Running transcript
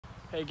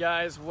Hey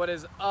guys, what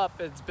is up?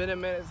 It's been a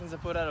minute since I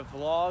put out a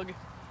vlog.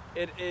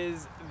 It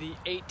is the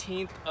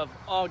 18th of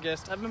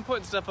August. I've been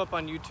putting stuff up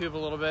on YouTube a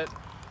little bit,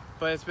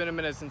 but it's been a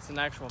minute since an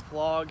actual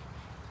vlog.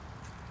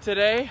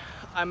 Today,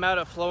 I'm out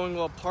at Flowing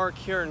Well Park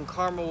here in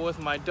Carmel with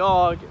my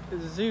dog,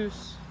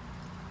 Zeus.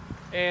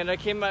 And I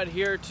came out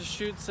here to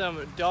shoot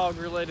some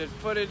dog-related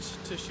footage,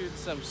 to shoot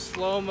some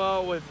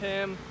slow-mo with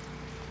him,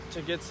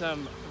 to get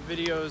some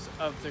videos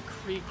of the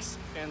creeks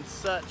and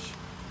such.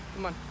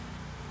 Come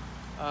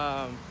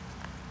on.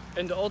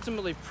 And to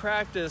ultimately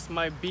practice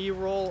my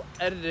B-roll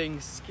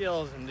editing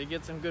skills and to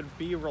get some good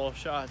B-roll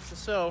shots.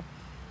 So,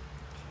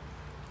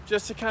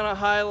 just to kind of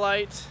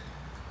highlight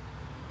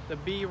the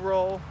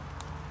B-roll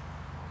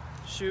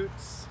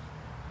shoots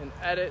and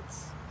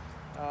edits.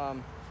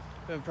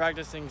 Been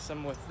practicing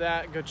some with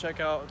that. Go check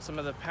out some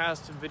of the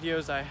past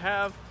videos I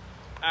have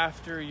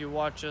after you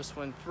watch this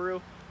one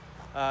through.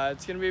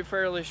 It's gonna be a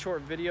fairly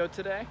short video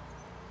today.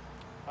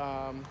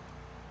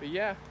 But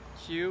yeah,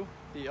 cue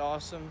the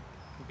awesome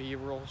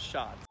B-roll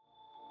shots.